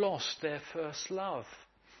 And they've lost their first love.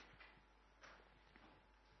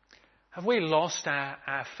 Have we lost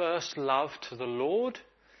our first love to the Lord?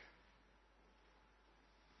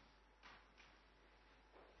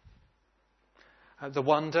 The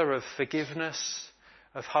wonder of forgiveness,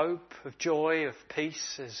 of hope, of joy, of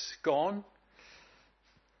peace is gone.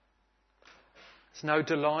 There's no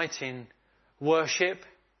delight in worship.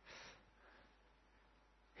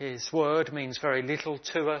 His word means very little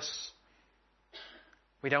to us.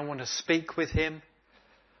 We don't want to speak with him.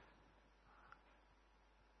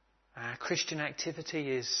 Our Christian activity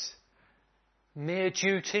is mere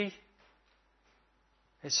duty.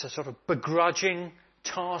 It's a sort of begrudging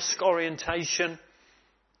task orientation.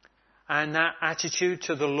 And that attitude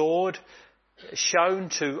to the Lord shown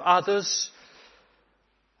to others.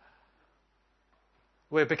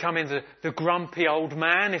 We're becoming the grumpy old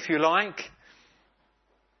man, if you like,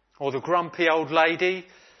 or the grumpy old lady.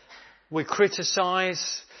 We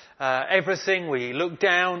criticise everything. We look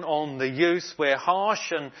down on the youth. We're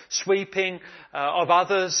harsh and sweeping of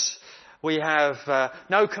others. We have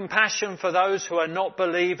no compassion for those who are not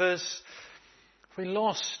believers. We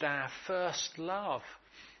lost our first love.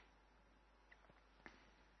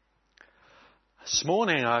 This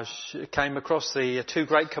morning I came across the two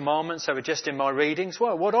great commandments. They were just in my readings.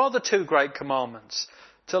 Well, what are the two great commandments?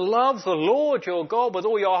 To love the Lord your God with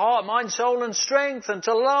all your heart, mind, soul and strength, and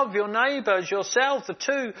to love your neighbour as yourself. The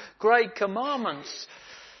two great commandments.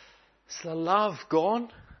 Is the love gone?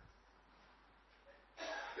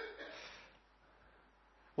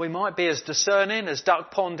 We might be as discerning as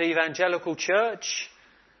Duck Pond Evangelical Church,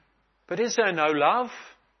 but is there no love?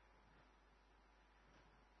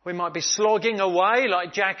 We might be slogging away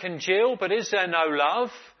like Jack and Jill, but is there no love?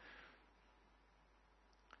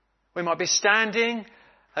 We might be standing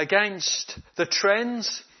against the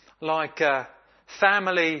trends like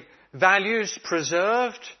family values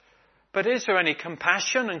preserved, but is there any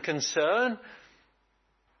compassion and concern?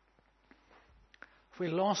 We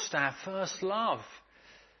lost our first love.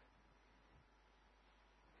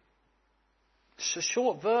 It's a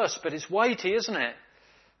short verse, but it's weighty, isn't it?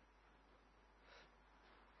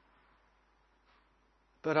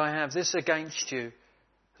 But I have this against you,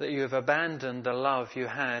 that you have abandoned the love you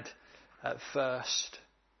had at first.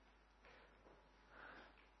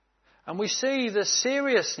 And we see the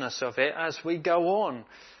seriousness of it as we go on,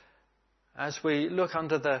 as we look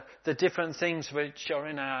under the different things which are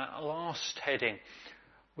in our last heading,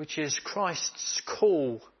 which is Christ's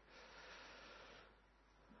call.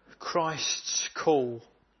 Christ's call.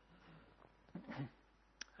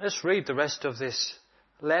 Let's read the rest of this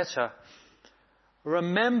letter.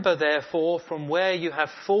 Remember, therefore, from where you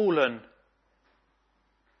have fallen.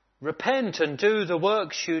 Repent and do the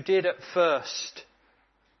works you did at first.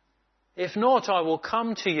 If not, I will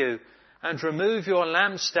come to you and remove your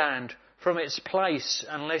lampstand from its place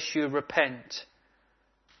unless you repent.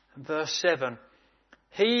 And verse 7.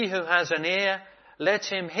 He who has an ear, let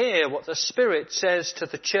him hear what the Spirit says to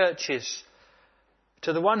the churches.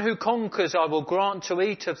 To the one who conquers, I will grant to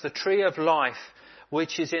eat of the tree of life,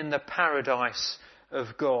 which is in the paradise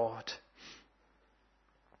of God.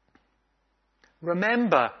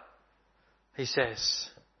 Remember, he says,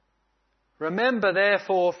 remember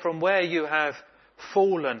therefore from where you have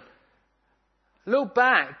fallen. Look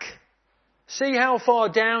back. See how far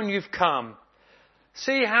down you've come.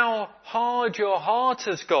 See how hard your heart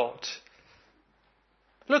has got.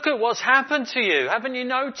 Look at what's happened to you. Haven't you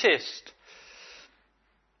noticed?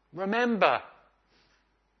 Remember.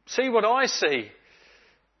 See what I see.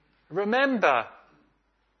 Remember.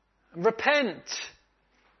 Repent.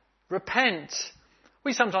 Repent.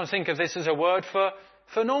 We sometimes think of this as a word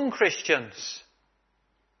for non-Christians.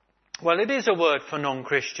 Well, it is a word for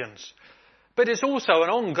non-Christians. But it's also an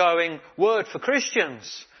ongoing word for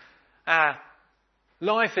Christians.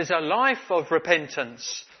 Life is a life of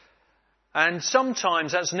repentance. And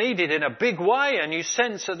sometimes that's needed in a big way, and you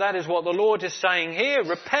sense that that is what the Lord is saying here.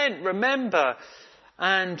 Repent, remember,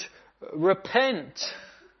 and repent.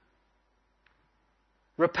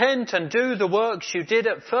 Repent and do the works you did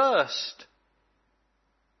at first.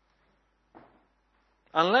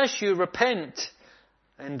 Unless you repent.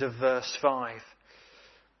 End of verse 5.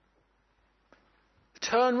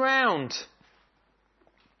 Turn round.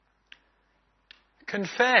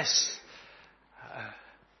 Confess.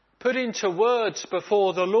 Put into words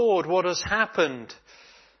before the Lord what has happened.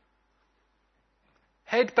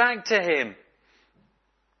 Head back to Him.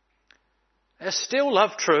 Still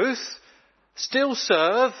love truth. Still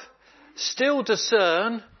serve. Still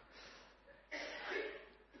discern.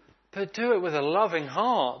 But do it with a loving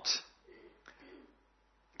heart.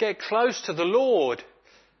 Get close to the Lord.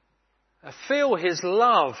 Feel His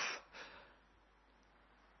love.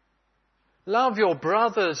 Love your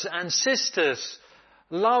brothers and sisters.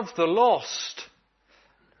 Love the lost.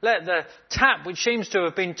 Let the tap which seems to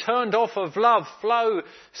have been turned off of love flow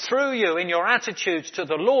through you in your attitudes to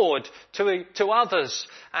the Lord, to others,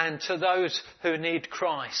 and to those who need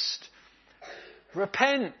Christ.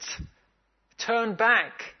 Repent. Turn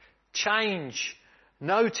back. Change.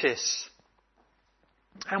 Notice.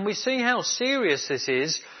 And we see how serious this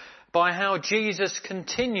is by how Jesus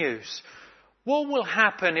continues. What will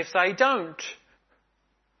happen if they don't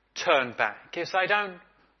turn back, if they don't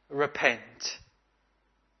repent?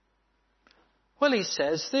 Well, he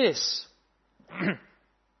says this.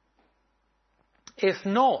 If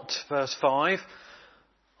not, verse 5,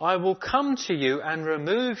 I will come to you and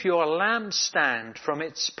remove your lampstand from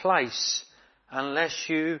its place unless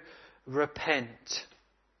you repent.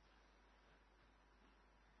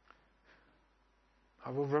 I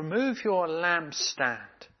will remove your lampstand.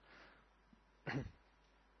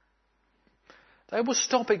 They will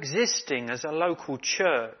stop existing as a local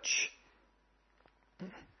church.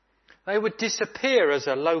 They would disappear as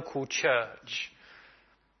a local church.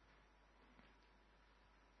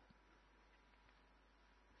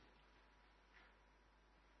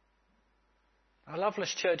 A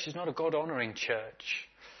loveless church is not a God-honouring church.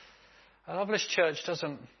 A loveless church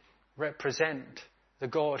doesn't represent the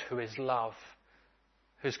God who is love,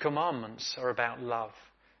 whose commandments are about love.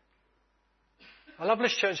 A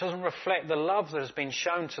loveless church doesn't reflect the love that has been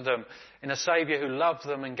shown to them in a Saviour who loved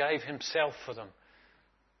them and gave Himself for them.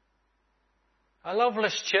 A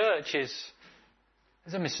loveless church is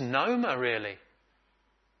a misnomer, really.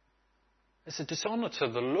 It's a dishonour to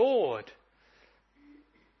the Lord.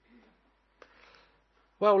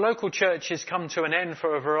 Well, local churches come to an end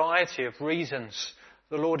for a variety of reasons.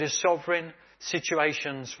 The Lord is sovereign,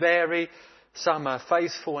 situations vary, some are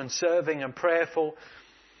faithful and serving and prayerful.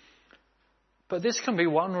 But this can be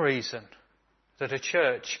one reason that a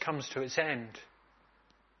church comes to its end.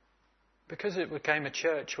 Because it became a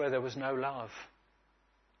church where there was no love.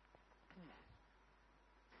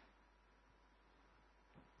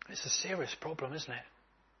 It's a serious problem, isn't it?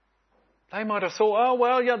 They might have thought, oh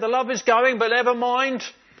well, yeah, the love is going, but never mind.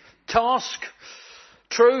 Task,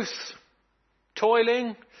 truth,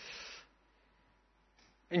 toiling,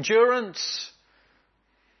 endurance.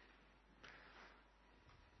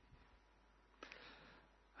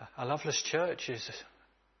 A loveless church is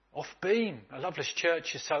off beam. A loveless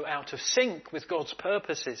church is so out of sync with God's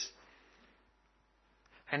purposes.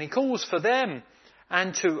 And He calls for them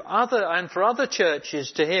and for other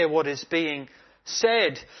churches to hear what is being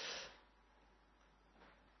said.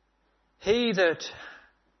 He that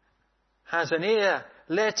has an ear,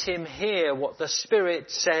 let him hear what the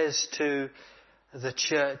Spirit says to the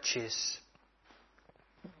churches.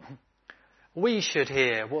 we should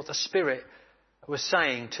hear what the Spirit was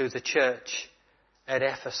saying to the church at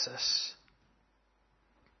Ephesus.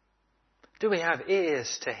 Do we have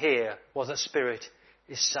ears to hear what the Spirit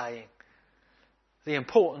is saying? The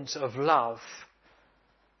importance of love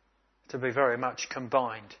to be very much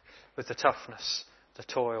combined with the toughness, the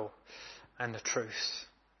toil and the truth.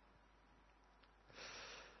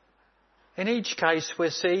 In each case we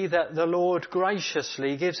see that the Lord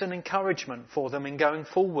graciously gives an encouragement for them in going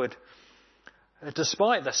forward,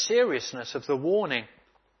 despite the seriousness of the warning.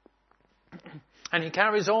 And he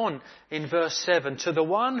carries on in verse 7, to the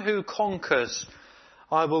one who conquers,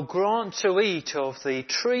 I will grant to eat of the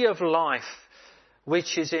tree of life,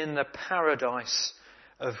 which is in the paradise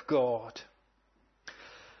of God.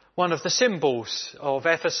 One of the symbols of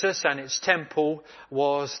Ephesus and its temple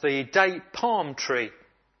was the date palm tree.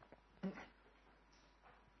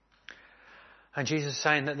 And Jesus is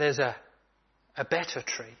saying that there's a better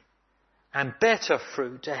tree and better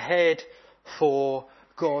fruit ahead for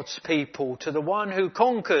God's people. To the one who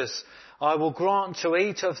conquers, I will grant to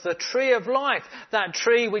eat of the tree of life, that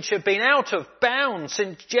tree which had been out of bounds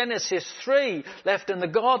since Genesis 3, left in the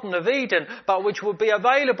Garden of Eden, but which will be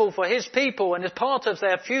available for his people and is part of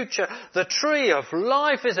their future. The tree of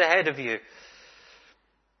life is ahead of you,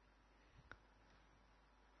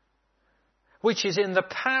 which is in the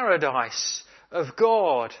paradise of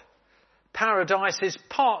God. Paradise is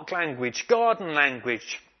park language, garden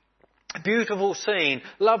language. Beautiful scene,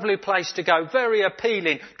 lovely place to go, very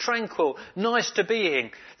appealing, tranquil, nice to be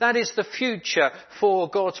in. That is the future for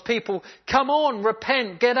God's people. Come on,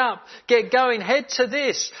 repent, get up, get going, head to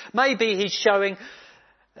this. Maybe he's showing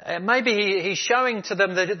to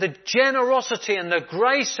them the generosity and the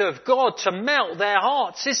grace of God to melt their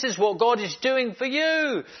hearts. This is what God is doing for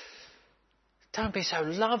you. Don't be so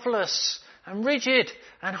loveless and rigid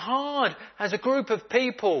and hard as a group of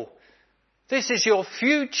people. This is your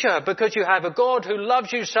future because you have a God who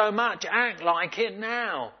loves you so much. Act like it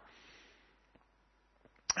now.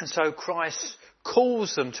 And so Christ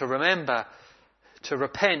calls them to remember, to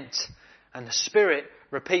repent, and the Spirit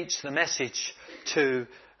repeats the message to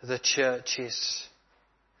the churches.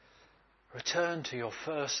 Return to your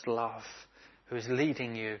first love, who is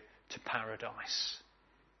leading you to paradise.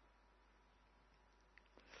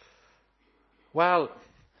 Well,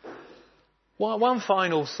 one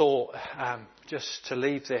final thought, just to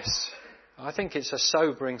leave this. I think it's a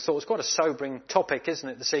sobering thought. It's quite a sobering topic, isn't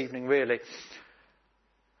it, this evening, really?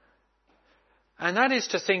 And that is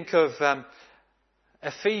to think of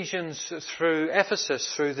Ephesus through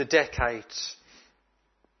the decades.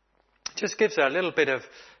 It just gives a little bit of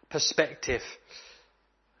perspective.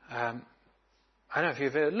 I don't know if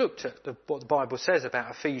you've ever looked at what the Bible says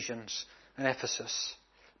about Ephesians and Ephesus.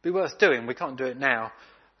 It'd be worth doing. We can't do it now.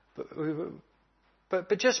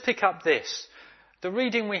 But just pick up this. The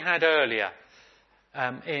reading we had earlier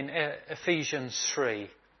in Ephesians 3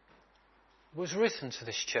 was written to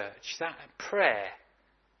this church. That prayer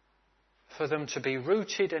for them to be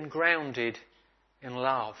rooted and grounded in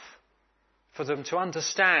love. For them to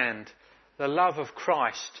understand the love of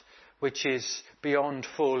Christ, which is beyond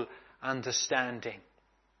full understanding.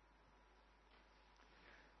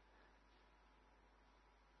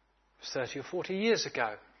 It was 30 or 40 years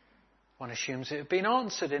ago. One assumes it had been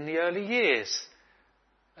answered in the early years.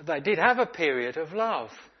 They did have a period of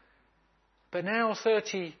love. But now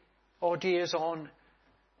 30 odd years on,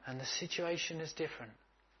 and the situation is different.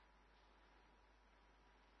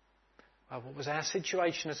 Well, what was our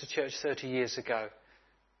situation as a church 30 years ago?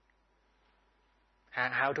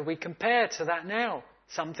 How do we compare to that now?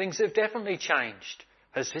 Some things have definitely changed.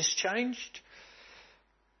 Has this changed?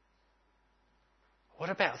 What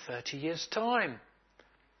about 30 years' time?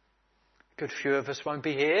 A good few of us won't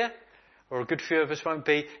be here, or a good few of us won't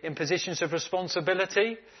be in positions of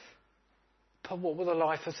responsibility. But what will the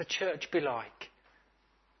life of the church be like?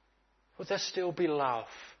 Will there still be love?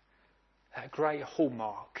 That great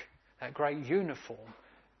hallmark, that great uniform,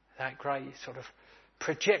 that great sort of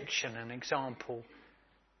projection and example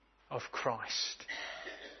of Christ,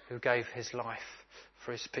 who gave his life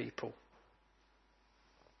for his people.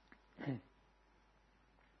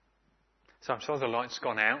 So I'm sorry the light's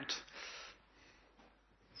gone out.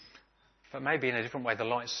 But maybe in a different way the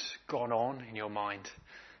light's gone on in your mind.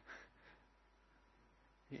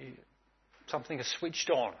 Something has switched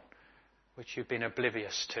on which you've been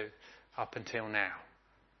oblivious to up until now.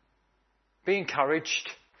 Be encouraged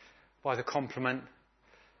by the compliment,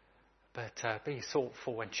 but be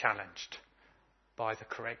thoughtful and challenged by the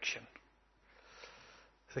correction.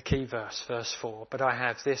 The key verse, verse 4, but I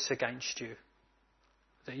have this against you,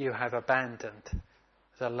 that you have abandoned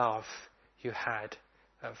the love you had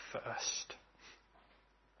at first.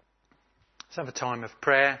 Let's have a time of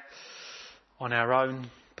prayer on our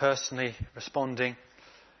own, personally responding,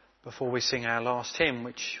 before we sing our last hymn,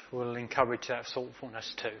 which will encourage that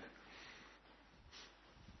thoughtfulness too.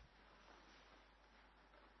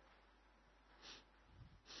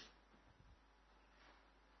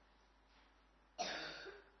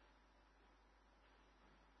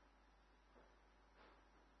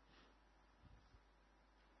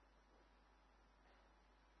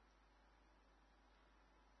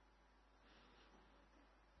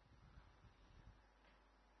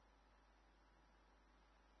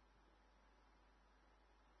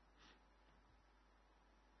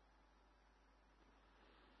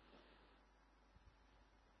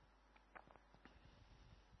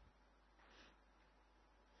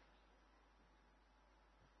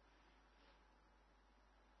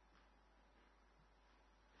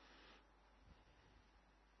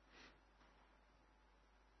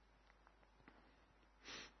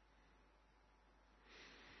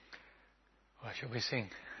 Well, shall we sing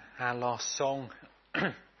our last song?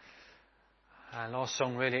 Our last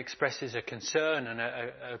song really expresses a concern and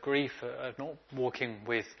a grief of not walking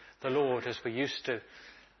with the Lord as we used to.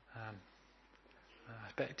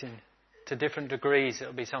 Expecting to different degrees,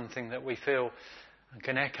 it'll be something that we feel and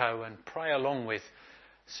can echo and pray along with,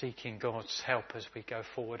 seeking God's help as we go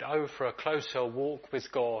forward. Oh, for a closer walk with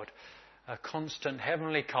God, a constant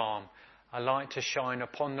heavenly calm, a light to shine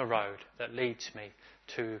upon the road that leads me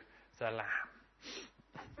to the Lamb.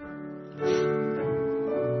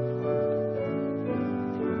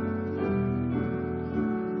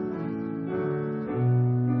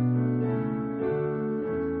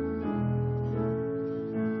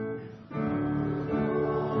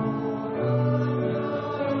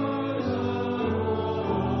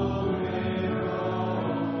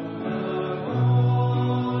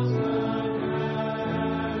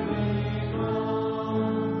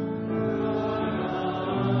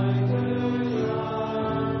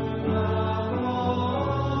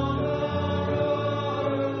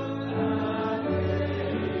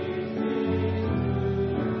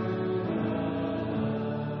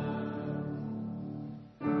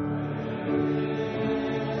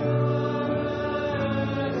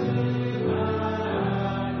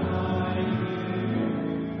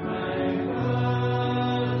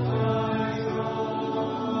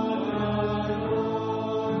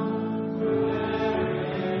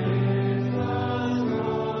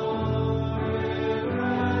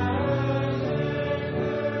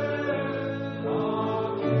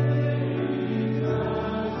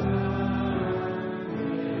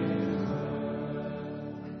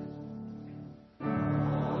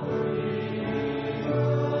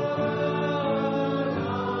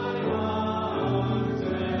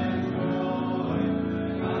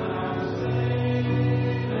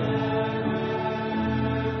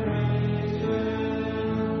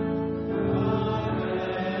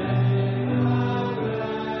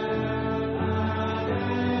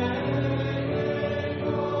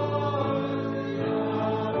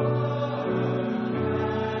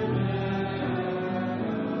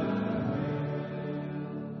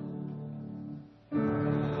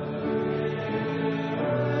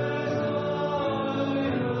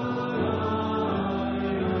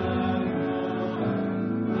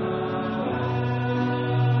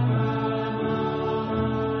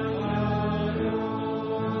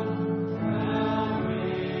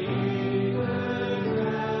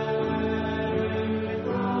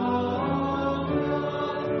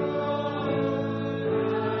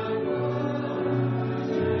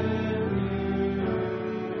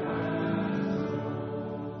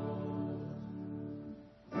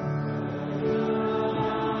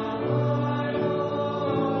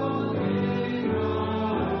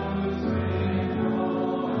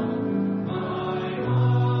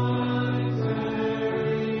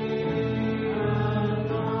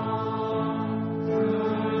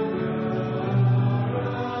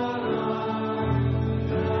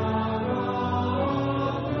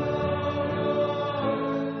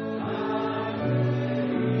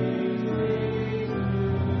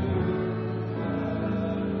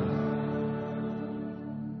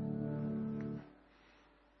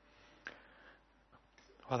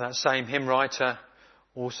 Well, that same hymn writer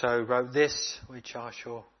also wrote this, which I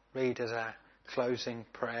shall read as our closing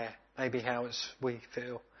prayer. Maybe how we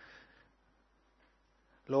feel.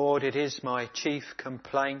 Lord, it is my chief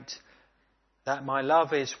complaint that my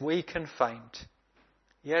love is weak and faint,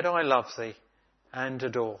 yet I love thee and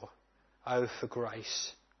adore. Oh, for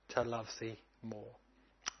grace to love thee more.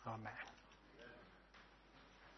 Amen.